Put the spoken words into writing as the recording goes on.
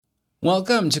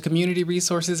Welcome to Community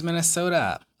Resources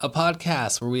Minnesota, a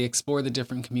podcast where we explore the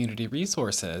different community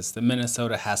resources that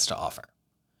Minnesota has to offer.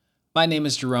 My name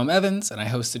is Jerome Evans, and I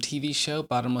host the TV show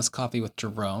Bottomless Coffee with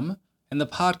Jerome and the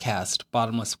podcast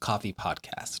Bottomless Coffee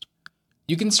Podcast.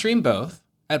 You can stream both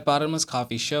at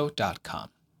bottomlesscoffeeshow.com.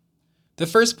 The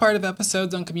first part of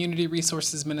episodes on Community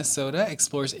Resources Minnesota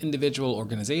explores individual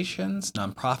organizations,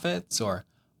 nonprofits, or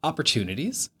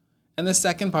opportunities. And the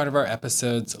second part of our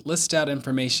episodes lists out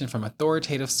information from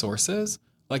authoritative sources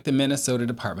like the Minnesota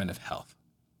Department of Health.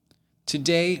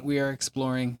 Today, we are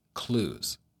exploring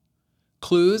Clues.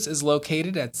 Clues is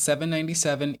located at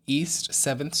 797 East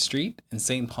 7th Street in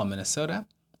St. Paul, Minnesota,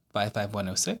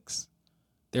 55106.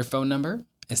 Their phone number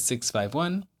is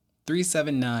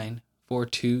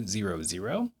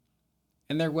 651-379-4200.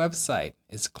 And their website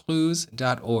is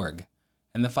clues.org.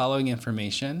 And the following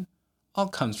information all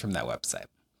comes from that website.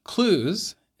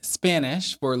 Clues,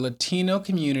 Spanish for Latino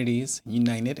Communities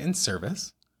United in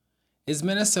Service, is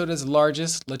Minnesota's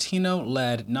largest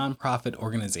Latino-led nonprofit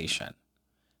organization.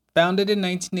 Founded in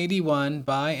 1981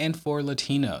 by and for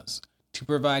Latinos to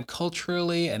provide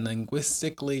culturally and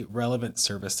linguistically relevant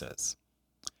services.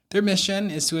 Their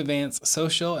mission is to advance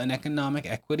social and economic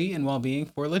equity and well-being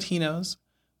for Latinos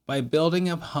by building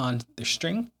upon their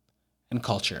strength and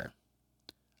culture,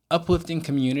 uplifting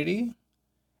community,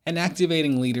 and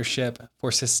activating leadership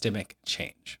for systemic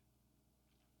change.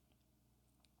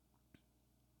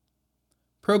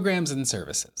 Programs and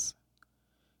services.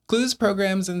 Clues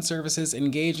programs and services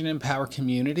engage and empower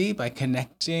community by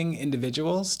connecting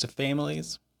individuals to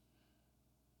families.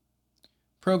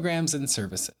 Programs and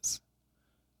services.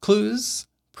 Clues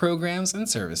programs and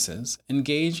services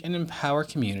engage and empower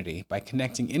community by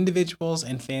connecting individuals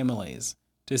and families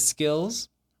to skills,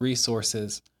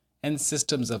 resources, and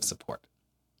systems of support.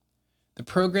 The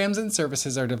programs and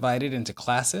services are divided into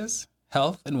classes,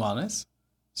 health and wellness,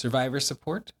 survivor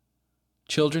support,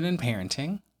 children and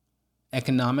parenting,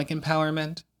 economic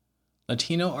empowerment,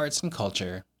 Latino arts and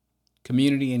culture,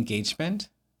 community engagement,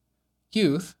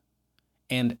 youth,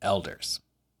 and elders.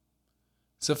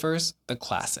 So first, the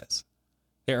classes.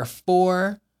 There are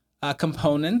four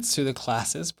components to the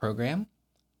classes program.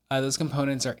 Those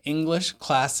components are English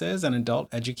classes and adult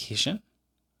education,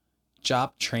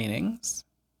 job trainings,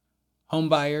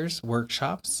 homebuyers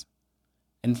workshops,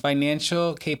 and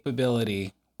financial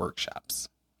capability workshops.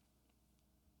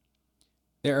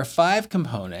 There are 5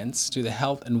 components to the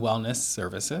health and wellness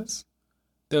services.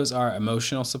 Those are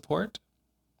emotional support,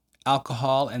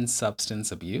 alcohol and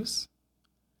substance abuse,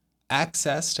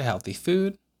 access to healthy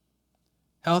food,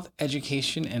 health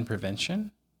education and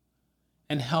prevention,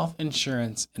 and health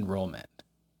insurance enrollment.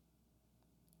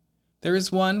 There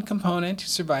is one component to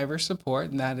survivor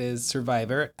support, and that is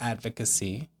survivor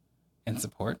advocacy and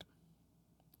support.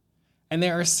 And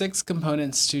there are 6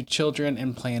 components to children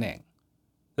and planning.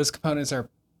 Those components are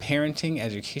parenting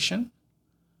education,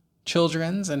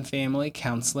 children's and family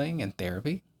counseling and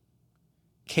therapy,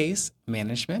 case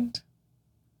management,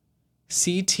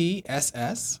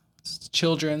 CTSS,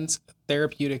 Children's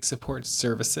Therapeutic Support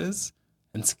Services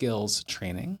and Skills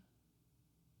Training,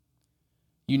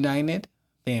 United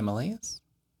Families,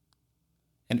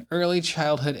 and early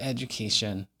childhood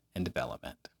education and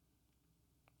development.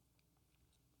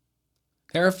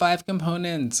 There are 5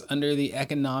 components under the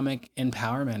economic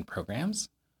empowerment programs.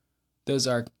 Those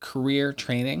are career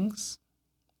trainings,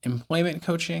 employment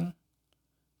coaching,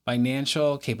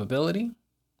 financial capability,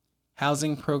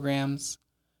 housing programs,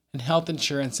 and health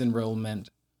insurance enrollment,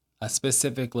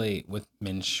 specifically with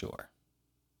MNsure.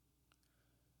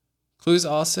 Clues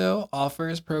also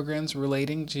offers programs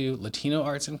relating to Latino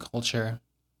arts and culture,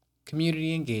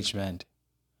 community engagement,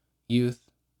 youth,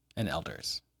 and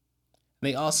elders.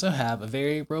 They also have a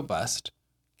very robust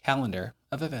calendar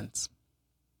of events.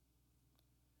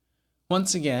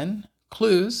 Once again,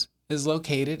 Clues is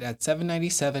located at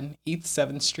 797 East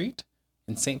 7th Street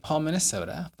in St. Paul,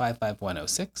 Minnesota,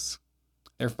 55106.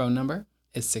 Their phone number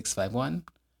is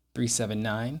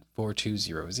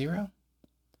 651-379-4200.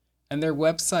 And their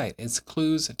website is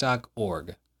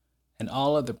clues.org, and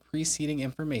all of the preceding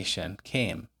information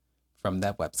came from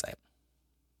that website.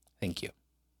 Thank you.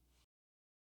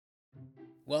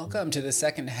 Welcome to the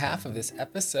second half of this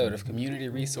episode of Community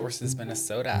Resources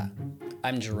Minnesota.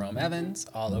 I'm Jerome Evans,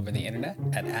 all over the internet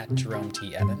at Jerome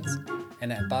T. Evans,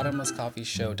 and at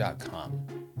bottomlesscoffeeshow.com.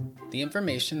 The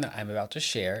information that I'm about to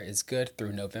share is good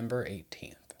through November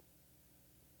 18th.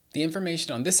 The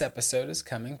information on this episode is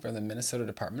coming from the Minnesota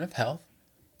Department of Health,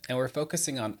 and we're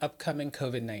focusing on upcoming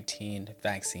COVID-19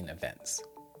 vaccine events.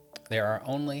 There are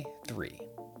only 3.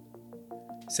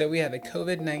 So we have a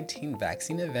COVID-19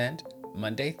 vaccine event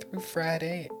Monday through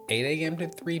Friday, 8 a.m. to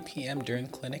 3 p.m. during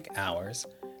clinic hours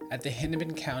at the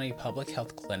Hennepin County Public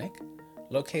Health Clinic,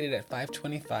 located at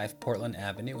 525 Portland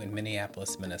Avenue in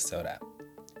Minneapolis, Minnesota.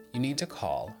 You need to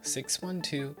call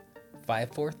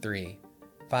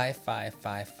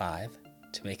 612-543-5555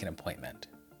 to make an appointment.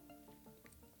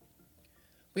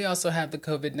 We also have the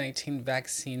COVID-19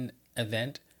 vaccine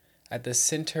event at the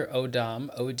Center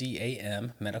ODAM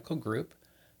Medical Group,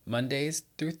 Mondays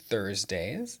through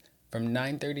Thursdays from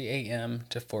 9:30 a.m.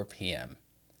 to 4 p.m.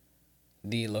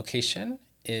 The location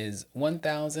is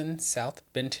 1000 South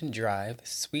Benton Drive,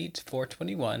 Suite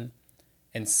 421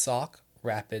 in Sauk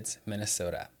Rapids,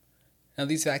 Minnesota. Now,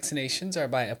 these vaccinations are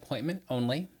by appointment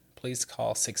only. Please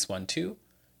call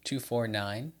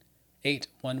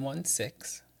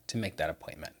 612-249-8116 to make that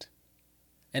appointment.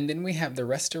 And then we have the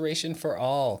Restoration for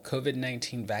All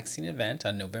COVID-19 vaccine event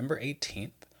on November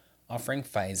 18th, offering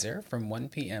Pfizer from 1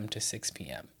 p.m. to 6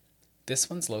 p.m. This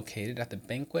one's located at the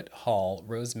Banquet Hall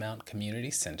Rosemount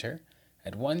Community Center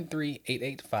at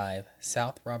 13885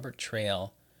 South Robert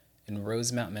Trail in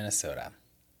Rosemount, Minnesota.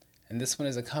 And this one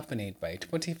is accompanied by a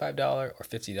 $25 or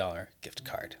 $50 gift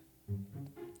card.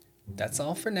 That's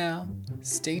all for now.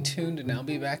 Stay tuned and I'll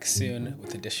be back soon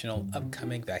with additional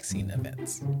upcoming vaccine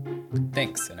events.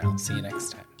 Thanks, and I'll see you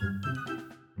next time.